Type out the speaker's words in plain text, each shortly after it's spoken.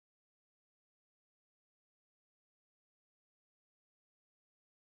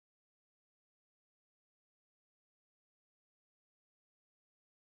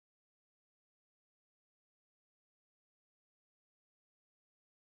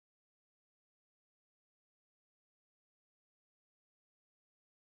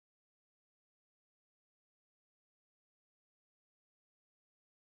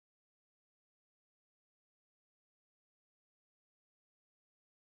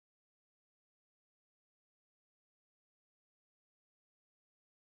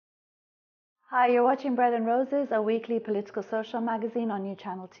Hi, you're watching Bread and Roses, a weekly political social magazine on New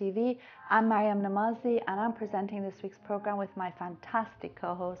Channel TV. I'm Mariam Namazi, and I'm presenting this week's program with my fantastic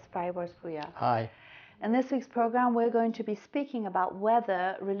co-host, Faibors Bouya. Hi. In this week's program, we're going to be speaking about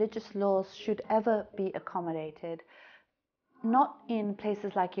whether religious laws should ever be accommodated, not in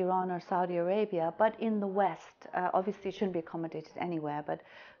places like Iran or Saudi Arabia, but in the West. Obviously, it shouldn't be accommodated anywhere, but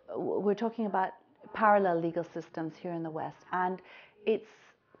we're talking about parallel legal systems here in the West. And it's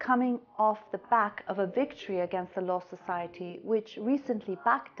coming off the back of a victory against the Law Society, which recently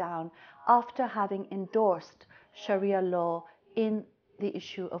backed down after having endorsed Sharia law in the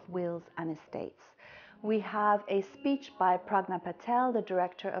issue of wills and estates. We have a speech by Pragna Patel, the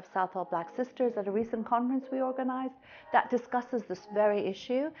director of Southall Black Sisters, at a recent conference we organized that discusses this very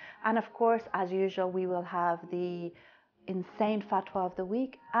issue. And of course, as usual, we will have the insane fatwa of the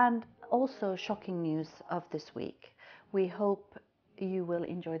week and also shocking news of this week. We hope you will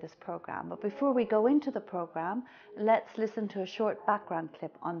enjoy this program. But before we go into the program, let's listen to a short background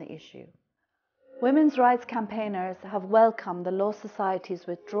clip on the issue. Women's rights campaigners have welcomed the Law Society's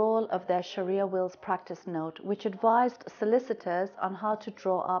withdrawal of their Sharia wills practice note, which advised solicitors on how to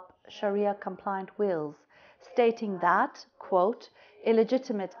draw up Sharia-compliant wills, stating that, quote,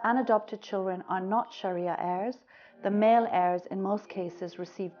 illegitimate and adopted children are not Sharia heirs. The male heirs in most cases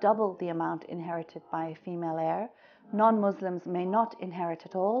receive double the amount inherited by a female heir. Non-Muslims may not inherit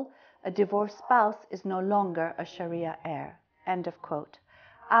at all. A divorced spouse is no longer a Sharia heir. End of quote.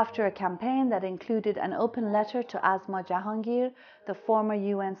 After a campaign that included an open letter to Asma Jahangir, the former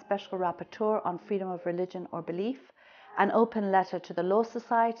UN Special Rapporteur on Freedom of Religion or Belief, an open letter to the Law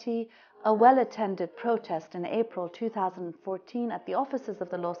Society, a well-attended protest in April 2014 at the offices of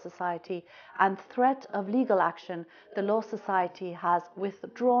the Law Society, and threat of legal action, the Law Society has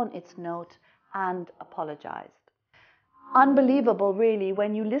withdrawn its note and apologized. Unbelievable, really,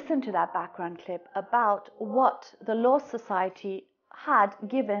 when you listen to that background clip about what the Law Society had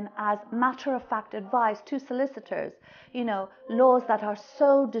given as matter-of-fact advice to solicitors. You know, laws that are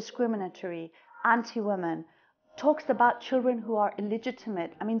so discriminatory, anti-women, talks about children who are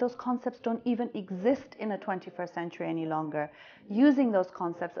illegitimate. I mean, those concepts don't even exist in the 21st century any longer. Using those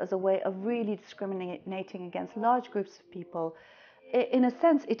concepts as a way of really discriminating against large groups of people, in a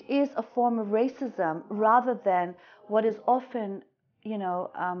sense, it is a form of racism rather than what is often,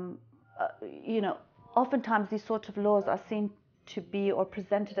 oftentimes these sorts of laws are seen to be or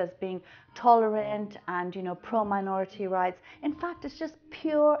presented as being tolerant and, pro-minority rights. In fact, it's just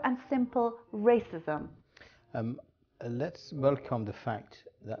pure and simple racism. Let's welcome the fact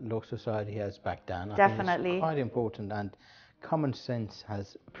that Law Society has backed down. Definitely. I think it's quite important, and common sense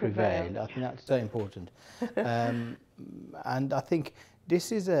has prevailed. I think that's so important. And I think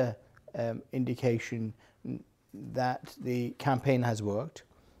this is a indication that the campaign has worked,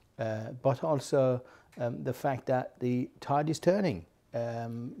 but also the fact that the tide is turning.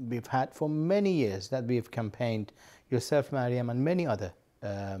 We've had for many years that we've campaigned, yourself, Mariam, and many other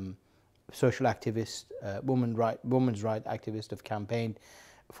social activists, women's right activists have campaigned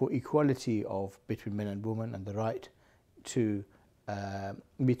for equality between men and women and the right to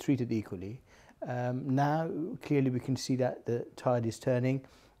be treated equally. Now, clearly, we can see that the tide is turning,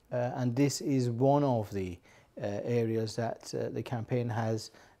 and this is one of the areas that the campaign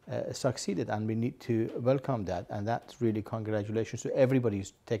has succeeded, and we need to welcome that. And that's really congratulations to everybody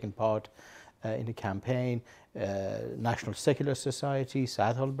who's taken part in the campaign, National Secular Society,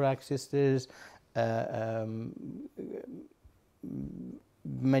 Southall Black Sisters,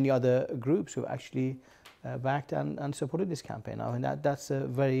 many other groups who actually backed and supported this campaign. I mean, that's a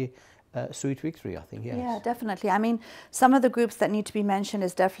very sweet victory, I think, yes. Yeah, definitely. I mean, some of the groups that need to be mentioned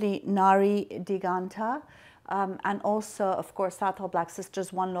is definitely Nari Diganta, and also, of course, Southall Black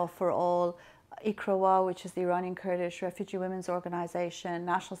Sisters, One Law for All, Ikrawa, which is the Iranian Kurdish Refugee Women's Organization,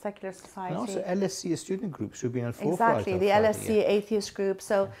 National Secular Society. And also LSC student groups who've been at forefront. Exactly, the LSC atheist group.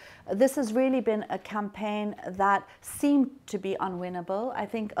 So this has really been a campaign that seemed to be unwinnable. I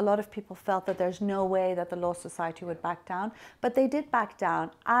think a lot of people felt that there's no way that the Law Society would back down, but they did back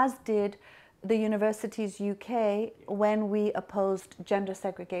down, as did the Universities UK when we opposed gender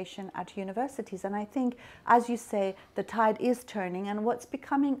segregation at universities. And I think, as you say, the tide is turning, and what's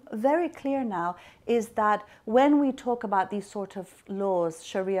becoming very clear now is that when we talk about these sort of laws,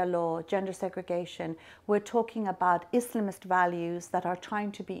 Sharia law, gender segregation, we're talking about Islamist values that are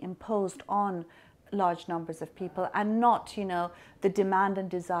trying to be imposed on large numbers of people, and not, the demand and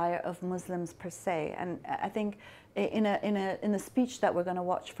desire of Muslims per se. And I think in the speech that we're going to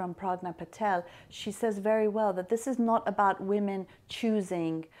watch from Pragna Patel, she says very well that this is not about women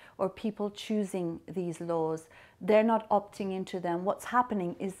choosing or people choosing these laws. They're not opting into them. What's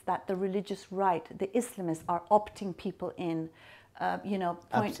happening is that the religious right, the Islamists, are opting people in, you know,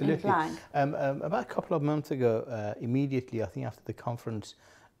 point Absolutely. blank. About a couple of months ago, immediately, I think after the conference,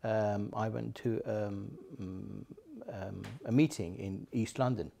 I went to a meeting in East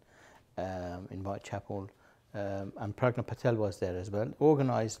London, in Whitechapel, and Pragna Patel was there as well,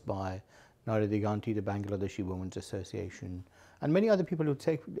 organised by Nara Diganti, the Bangladeshi Women's Association, and many other people who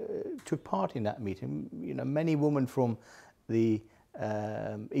took part in that meeting. You know, many women from the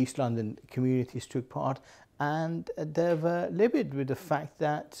East London communities took part, and they were livid with the fact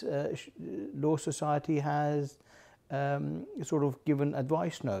that Law Society has sort of given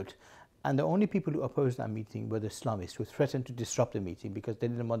advice note. And the only people who opposed that meeting were the Islamists, who threatened to disrupt the meeting because they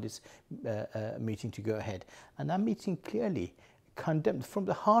didn't want this meeting to go ahead. And that meeting clearly condemned, from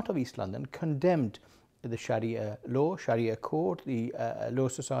the heart of East London, condemned the Sharia law, Sharia court, the Law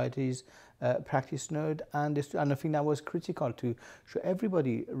Society's practice note, and I think that was critical to show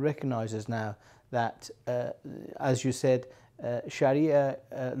everybody recognises now that, as you said, Sharia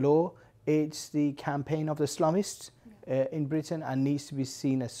law, it's the campaign of the Islamists in Britain and needs to be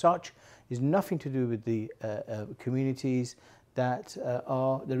seen as such. It's nothing to do with the communities that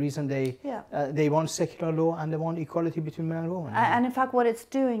are the reason they want secular law and they want equality between men and women. And in fact, what it's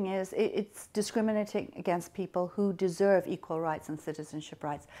doing is it's discriminating against people who deserve equal rights and citizenship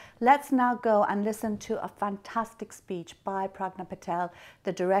rights. Let's now go and listen to a fantastic speech by Pragna Patel,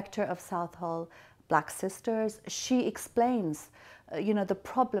 the director of Southall Black Sisters. She explains you know, the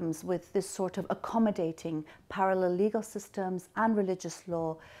problems with this sort of accommodating parallel legal systems and religious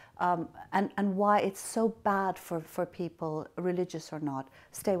law, and why it's so bad for people, religious or not.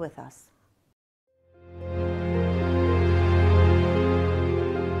 Stay with us.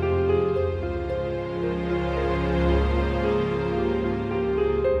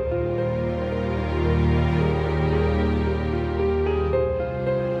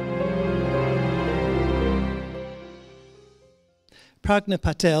 Pragna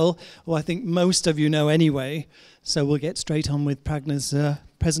Patel, who I think most of you know anyway, so we'll get straight on with Pragna's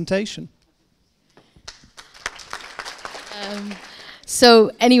presentation.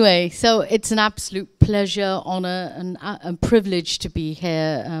 So it's an absolute pleasure, honour and privilege to be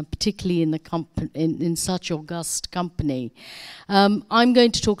here, particularly in such august company. I'm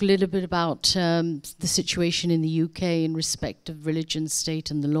going to talk a little bit about the situation in the UK in respect of religion,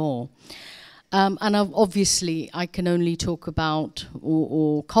 state and the law. And obviously, I can only talk about,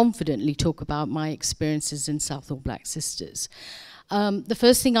 or confidently talk about, my experiences in Southall Black Sisters. The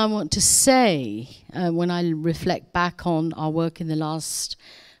first thing I want to say, when I reflect back on our work in the last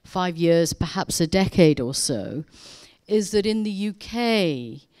 5 years, perhaps a decade or so, is that in the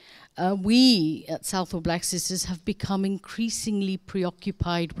UK, we at Southall Black Sisters have become increasingly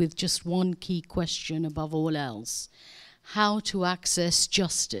preoccupied with just one key question above all else: how to access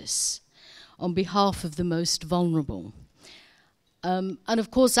justice on behalf of the most vulnerable. And of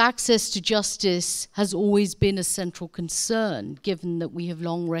course, access to justice has always been a central concern, given that we have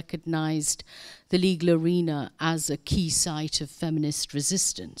long recognized the legal arena as a key site of feminist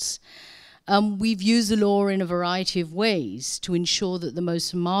resistance. We've used the law in a variety of ways to ensure that the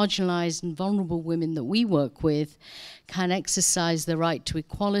most marginalized and vulnerable women that we work with can exercise their right to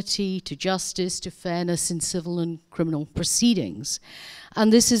equality, to justice, to fairness in civil and criminal proceedings.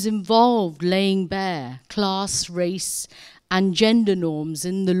 And this has involved laying bare class, race, and gender norms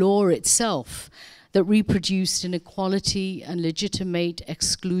in the law itself that reproduced inequality and legitimate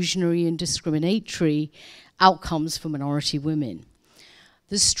exclusionary and discriminatory outcomes for minority women.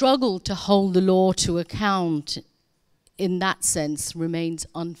 The struggle to hold the law to account in that sense remains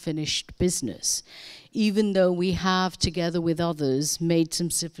unfinished business, even though we have, together with others, made some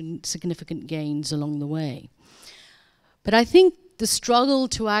significant gains along the way. But I think the struggle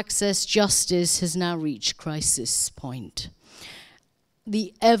to access justice has now reached crisis point.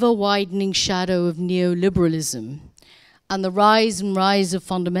 The ever-widening shadow of neoliberalism and the rise of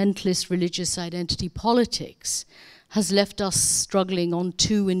fundamentalist religious identity politics has left us struggling on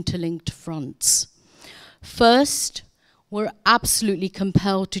two interlinked fronts. First, we're absolutely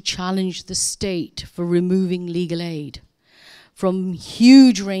compelled to challenge the state for removing legal aid from a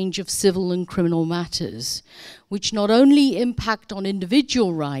huge range of civil and criminal matters, which not only impact on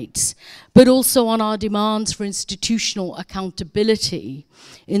individual rights, but also on our demands for institutional accountability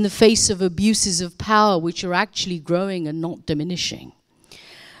in the face of abuses of power which are actually growing and not diminishing.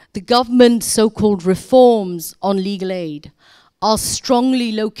 The government's so-called reforms on legal aid are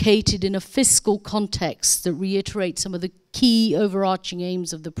strongly located in a fiscal context that reiterates some of the key overarching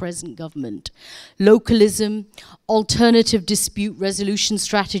aims of the present government: localism, alternative dispute resolution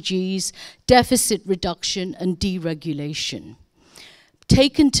strategies, deficit reduction, and deregulation.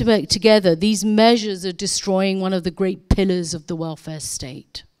 Taken together, these measures are destroying one of the great pillars of the welfare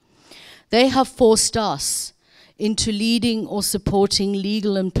state. They have forced us into leading or supporting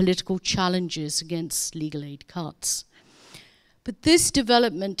legal and political challenges against legal aid cuts. But this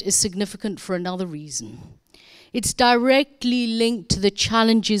development is significant for another reason. It's directly linked to the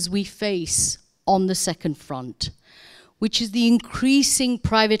challenges we face on the second front, which is the increasing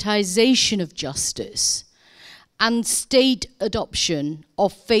privatization of justice and state adoption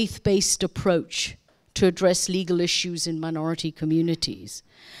of faith-based approach to address legal issues in minority communities.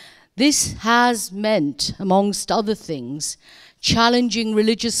 This has meant, amongst other things, challenging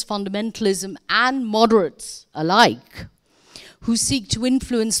religious fundamentalism and moderates alike, who seek to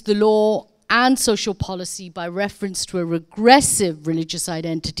influence the law and social policy by reference to a regressive religious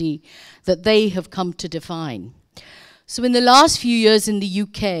identity that they have come to define. So in the last few years in the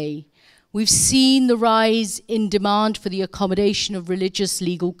UK, we've seen the rise in demand for the accommodation of religious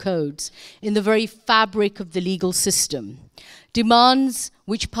legal codes in the very fabric of the legal system, demands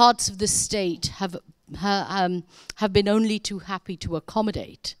which parts of the state have been only too happy to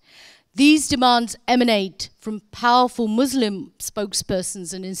accommodate. These demands emanate from powerful Muslim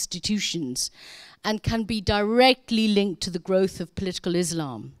spokespersons and institutions and can be directly linked to the growth of political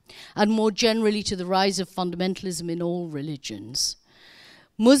Islam and more generally to the rise of fundamentalism in all religions.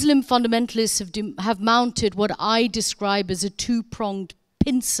 Muslim fundamentalists have mounted what I describe as a two-pronged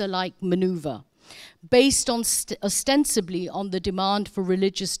pincer-like maneuver based on ostensibly on the demand for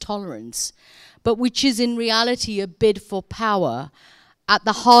religious tolerance, but which is in reality a bid for power, at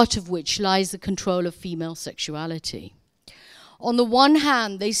the heart of which lies the control of female sexuality. On the one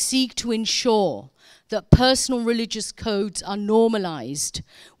hand, they seek to ensure that personal religious codes are normalized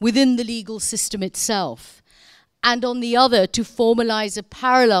within the legal system itself, and on the other, to formalize a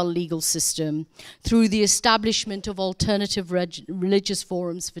parallel legal system through the establishment of alternative religious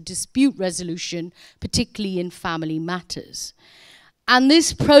forums for dispute resolution, particularly in family matters. And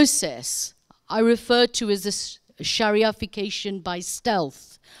this process I refer to as the Sharia-fication by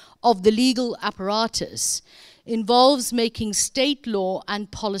stealth of the legal apparatus involves making state law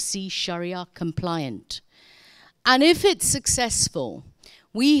and policy Sharia-compliant. And if it's successful,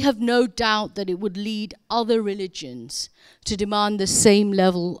 we have no doubt that it would lead other religions to demand the same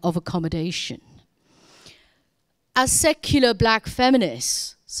level of accommodation. As secular black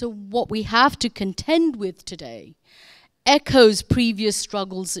feminists, so what we have to contend with today echoes previous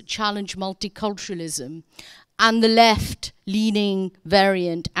struggles that challenge multiculturalism and the left-leaning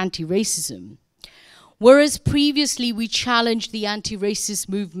variant anti-racism. Whereas previously we challenged the anti-racist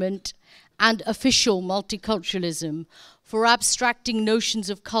movement and official multiculturalism for abstracting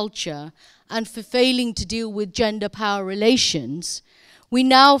notions of culture and for failing to deal with gender power relations, we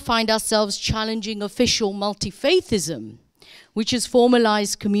now find ourselves challenging official multi-faithism, which has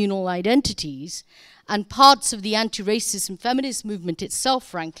formalized communal identities, and parts of the anti-racist and feminist movement itself,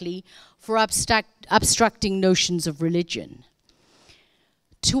 frankly, for abstracting notions of religion.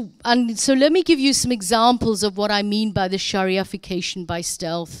 And so let me give you some examples of what I mean by the Sharia-fication by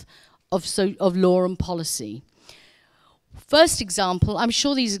stealth of law and policy. First example, I'm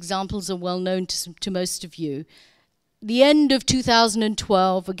sure these examples are well known to most of you. The end of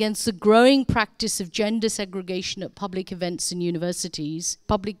 2012, against the growing practice of gender segregation at public events in universities,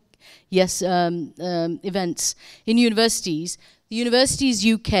 events in universities, the Universities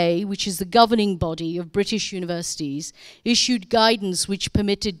UK, which is the governing body of British universities, issued guidance which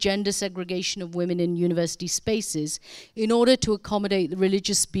permitted gender segregation of women in university spaces in order to accommodate the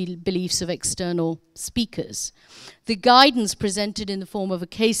religious beliefs of external speakers. The guidance, presented in the form of a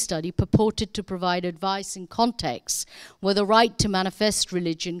case study, purported to provide advice in contexts where the right to manifest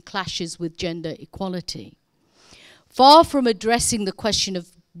religion clashes with gender equality. Far from addressing the question of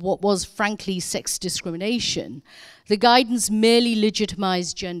what was frankly sex discrimination, the guidance merely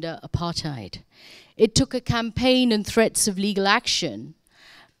legitimized gender apartheid. It took a campaign and threats of legal action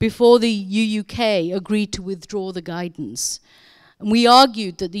before the UUK agreed to withdraw the guidance. And we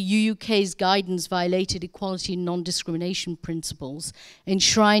argued that the UUK's guidance violated equality and non-discrimination principles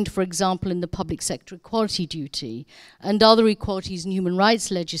enshrined, for example, in the public sector equality duty and other equalities and human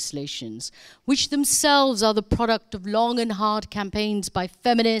rights legislations, which themselves are the product of long and hard campaigns by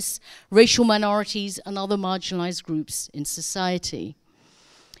feminists, racial minorities, and other marginalized groups in society.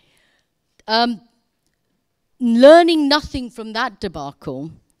 Learning nothing from that debacle,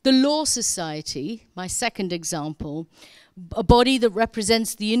 The Law Society, my second example, a body that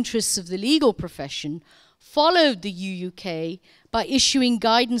represents the interests of the legal profession, followed the UUK by issuing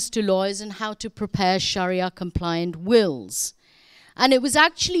guidance to lawyers on how to prepare Sharia-compliant wills. And it was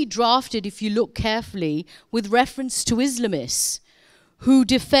actually drafted, if you look carefully, with reference to Islamists who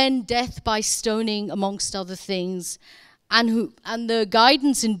defend death by stoning, amongst other things, and the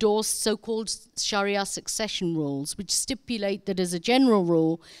guidance endorsed so-called Sharia succession rules, which stipulate that as a general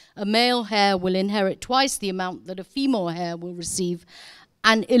rule, a male heir will inherit twice the amount that a female heir will receive,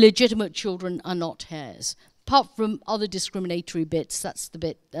 and illegitimate children are not heirs. Apart from other discriminatory bits, that's the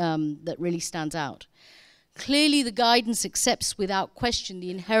bit that really stands out. Clearly, the guidance accepts without question the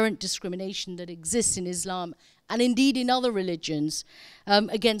inherent discrimination that exists in Islam and indeed in other religions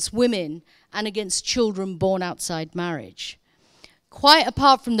against women and against children born outside marriage. Quite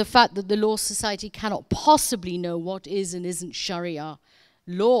apart from the fact that the Law Society cannot possibly know what is and isn't Sharia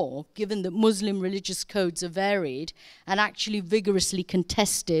law, given that Muslim religious codes are varied and actually vigorously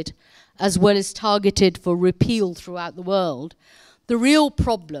contested, as well as targeted for repeal throughout the world, the real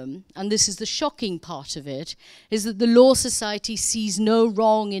problem, and this is the shocking part of it, is that the Law Society sees no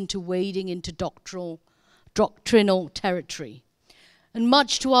wrong into wading into doctrinal territory. And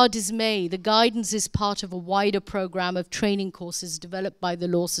much to our dismay, the guidance is part of a wider program of training courses developed by the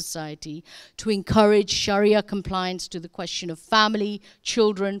Law Society to encourage Sharia compliance to the question of family,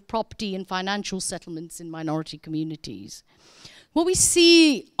 children, property, and financial settlements in minority communities. What we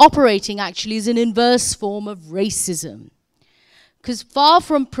see operating actually is an inverse form of racism. Because far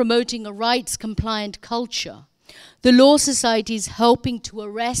from promoting a rights-compliant culture, the Law Society is helping to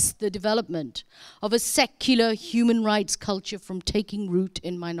arrest the development of a secular human rights culture from taking root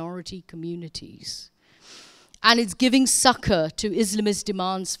in minority communities. And it's giving succor to Islamist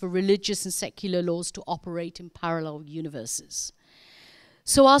demands for religious and secular laws to operate in parallel universes.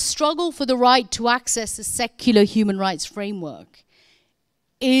 So our struggle for the right to access a secular human rights framework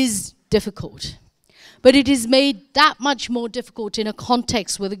is difficult. But it is made that much more difficult in a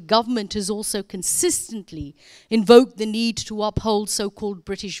context where the government has also consistently invoked the need to uphold so-called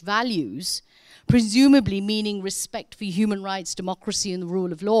British values, presumably meaning respect for human rights, democracy, and the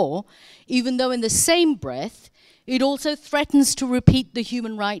rule of law, even though in the same breath, it also threatens to repeat the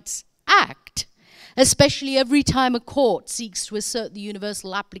Human Rights Act, especially every time a court seeks to assert the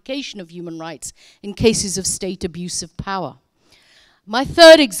universal application of human rights in cases of state abuse of power. My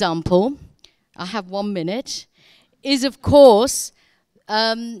third example, I have 1 minute, is of course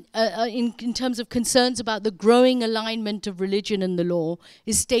in terms of concerns about the growing alignment of religion and the law,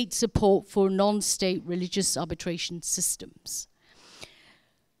 is state support for non-state religious arbitration systems.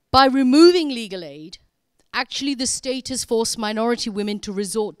 By removing legal aid, actually the state has forced minority women to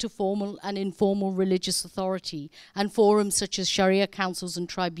resort to formal and informal religious authority and forums such as Sharia councils and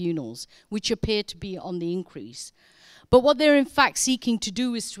tribunals, which appear to be on the increase. But what they're in fact seeking to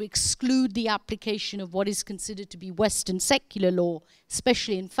do is to exclude the application of what is considered to be Western secular law,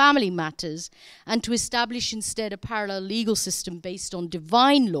 especially in family matters, and to establish instead a parallel legal system based on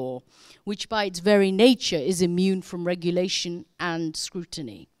divine law, which by its very nature is immune from regulation and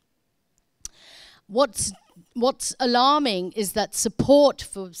scrutiny. What's alarming is that support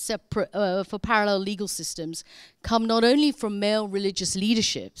for parallel legal systems come not only from male religious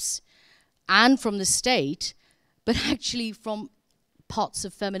leaderships and from the state, but actually from parts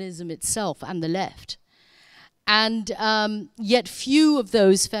of feminism itself and the left. And yet few of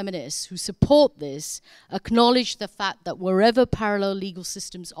those feminists who support this acknowledge the fact that wherever parallel legal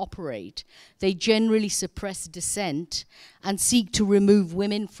systems operate, they generally suppress dissent and seek to remove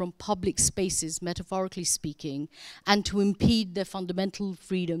women from public spaces, metaphorically speaking, and to impede their fundamental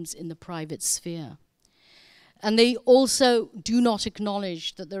freedoms in the private sphere. And they also do not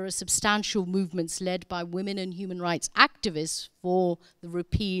acknowledge that there are substantial movements led by women and human rights activists for the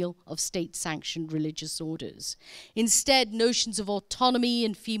repeal of state-sanctioned religious orders. Instead, notions of autonomy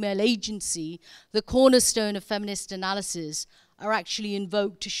and female agency, the cornerstone of feminist analysis, are actually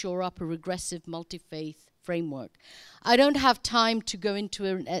invoked to shore up a regressive multi-faith framework. I don't have time to go into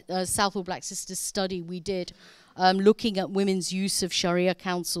a South All Black Sisters study we did looking at women's use of Sharia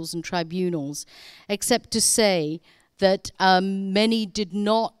councils and tribunals, except to say that many did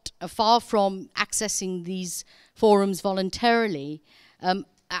not, far from accessing these forums voluntarily,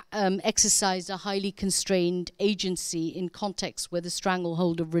 exercised a highly constrained agency in contexts where the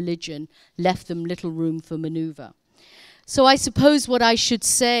stranglehold of religion left them little room for maneuver. So I suppose what I should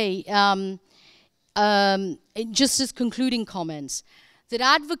say, just as concluding comments, that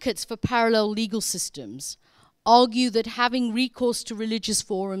advocates for parallel legal systems argue that having recourse to religious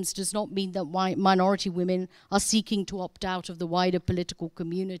forums does not mean that minority women are seeking to opt out of the wider political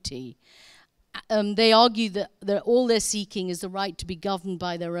community. They argue that all they're seeking is the right to be governed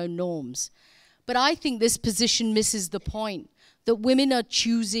by their own norms. But I think this position misses the point that women are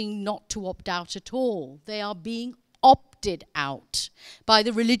choosing not to opt out at all. They are being opted out by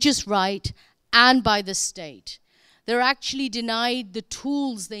the religious right and by the state. They're actually denied the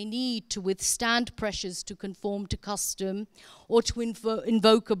tools they need to withstand pressures to conform to custom or to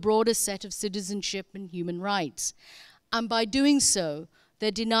invoke a broader set of citizenship and human rights. And by doing so,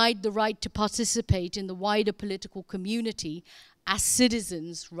 they're denied the right to participate in the wider political community as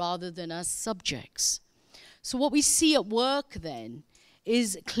citizens rather than as subjects. So what we see at work then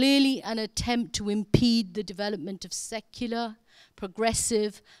is clearly an attempt to impede the development of secular,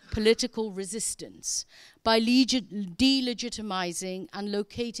 progressive political resistance by delegitimizing and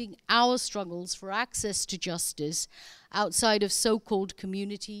locating our struggles for access to justice outside of so-called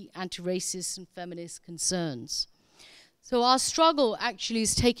community, anti-racist and feminist concerns. So our struggle actually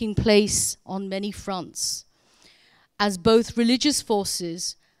is taking place on many fronts, as both religious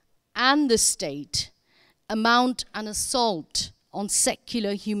forces and the state mount an assault on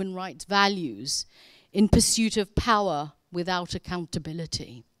secular human rights values in pursuit of power without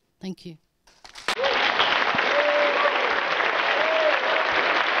accountability. Thank you.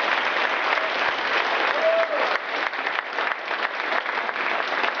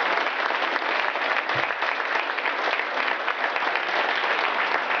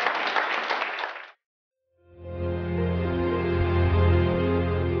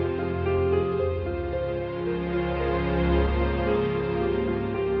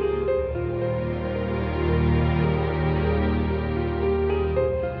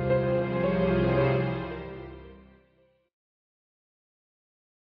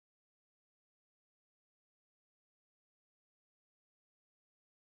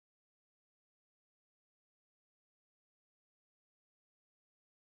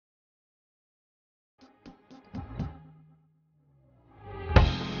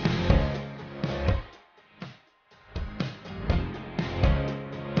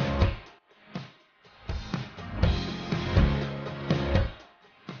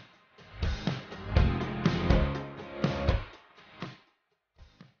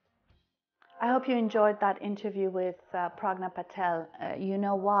 I hope you enjoyed that interview with Pragna Patel. You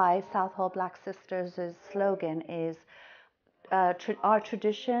know why Southall Black Sisters' slogan is our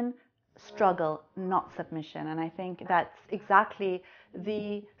tradition, struggle, not submission. And I think that's exactly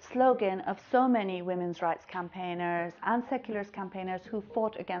the slogan of so many women's rights campaigners and secularist campaigners who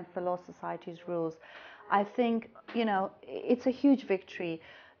fought against the Law Society's rules. I think, you know, it's a huge victory,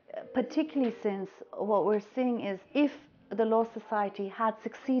 particularly since what we're seeing is if the Law Society had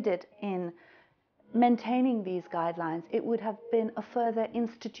succeeded in maintaining these guidelines, it would have been a further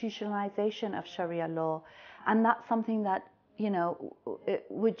institutionalization of Sharia law. And that's something that, you know, it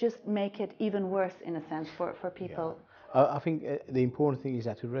would just make it even worse in a sense for people. Yeah. I think the important thing is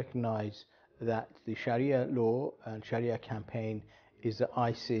that to recognize that the Sharia law and Sharia campaign is the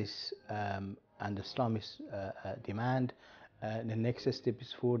ISIS and Islamist demand. The next step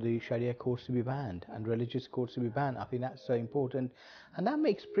is for the Sharia courts to be banned and religious courts to be banned. I think that's so important, and that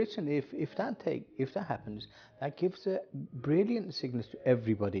makes Britain, if that happens, that gives a brilliant signal to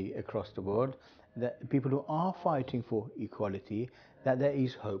everybody across the world that people who are fighting for equality, that there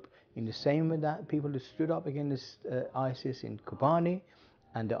is hope. In the same way that people who stood up against ISIS in Kobani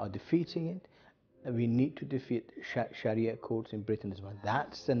and they are defeating it, we need to defeat Sharia courts in Britain as well.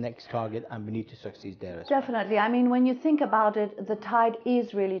 That's the next target, and we need to succeed there as well. Definitely. I mean, when you think about it, the tide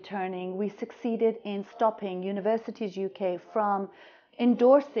is really turning. We succeeded in stopping Universities UK from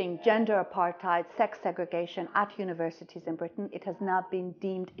endorsing gender apartheid, sex segregation at universities in Britain. It has now been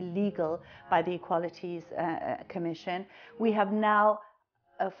deemed illegal by the Equalities Commission. We have now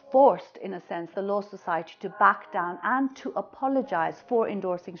forced, in a sense, the Law Society to back down and to apologize for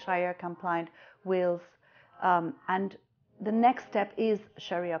endorsing Sharia-compliant wills. And the next step is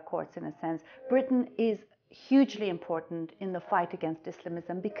Sharia courts, in a sense. Britain is hugely important in the fight against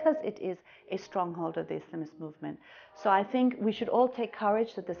Islamism because it is a stronghold of the Islamist movement. So I think we should all take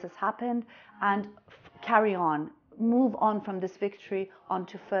courage that this has happened and carry on, move on from this victory on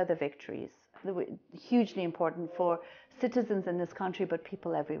to further victories. Hugely important for citizens in this country, but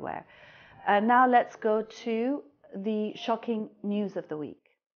people everywhere. Now let's go to the shocking news of the week.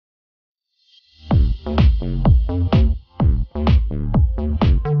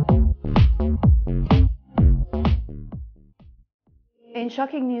 In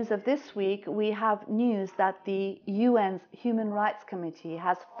shocking news of this week, we have news that the UN's Human Rights Committee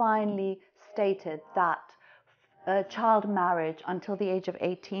has finally stated that child marriage until the age of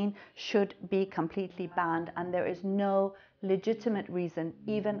 18 should be completely banned, and there is no legitimate reason,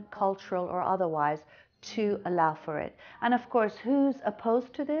 even cultural or otherwise, to allow for it. And of course, who's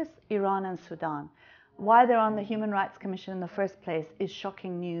opposed to this? Iran and Sudan. Why they're on the Human Rights Commission in the first place is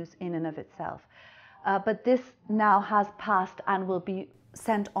shocking news in and of itself. But this now has passed and will be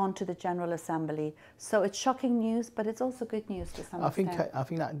sent on to the General Assembly. So it's shocking news, but it's also good news to some extent. I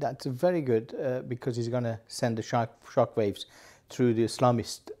think that's very good because he's going to send the shock waves through the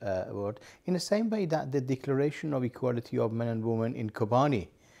Islamist world. In the same way that the Declaration of Equality of Men and Women in Kobani,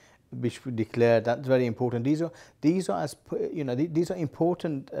 which we declared, that's very important. These are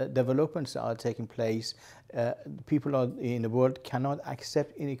important developments that are taking place. People in the world cannot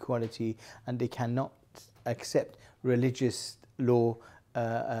accept inequality, and they cannot accept religious law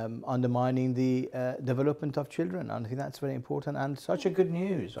undermining the development of children. And I think that's very important and such a good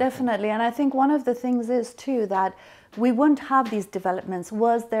news. Definitely. And I think one of the things is too that we wouldn't have these developments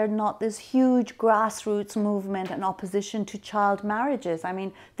was there not this huge grassroots movement and opposition to child marriages. I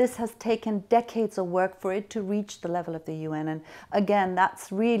mean, this has taken decades of work for it to reach the level of the UN. And again,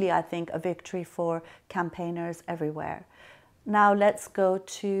 that's really, I think, a victory for campaigners everywhere. Now let's go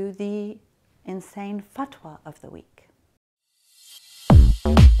to the insane fatwa of the week.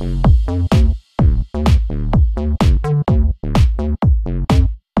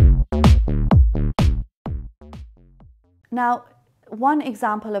 Now, one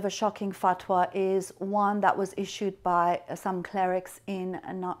example of a shocking fatwa is one that was issued by some clerics in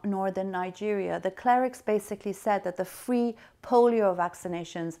northern Nigeria. The clerics basically said that the free polio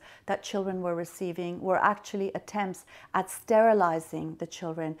vaccinations that children were receiving were actually attempts at sterilizing the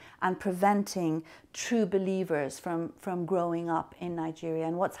children and preventing true believers from growing up in Nigeria.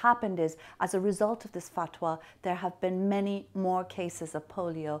 And what's happened is, as a result of this fatwa, there have been many more cases of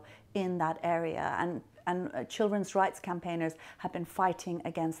polio in that area. And children's rights campaigners have been fighting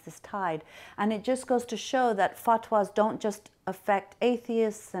against this tide. And it just goes to show that fatwas don't just affect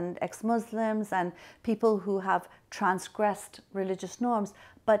atheists and ex-Muslims and people who have transgressed religious norms,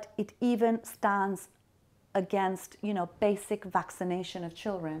 but it even stands against, basic vaccination of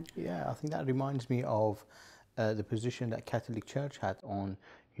children. Yeah, I think that reminds me of the position that Catholic Church had on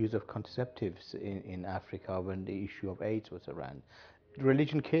use of contraceptives in Africa when the issue of AIDS was around.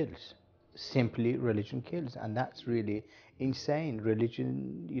 Religion kills. Simply religion kills, and that's really insane.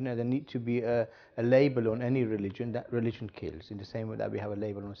 Religion, there need to be a label on any religion that religion kills, in the same way that we have a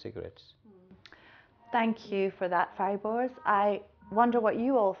label on cigarettes. Thank you for that, Fariborz. I wonder what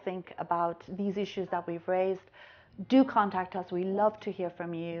you all think about these issues that we've raised. Do contact us. We love to hear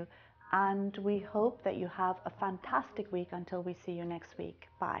from you, and we hope that you have a fantastic week until we see you next week.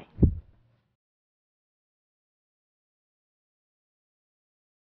 Bye.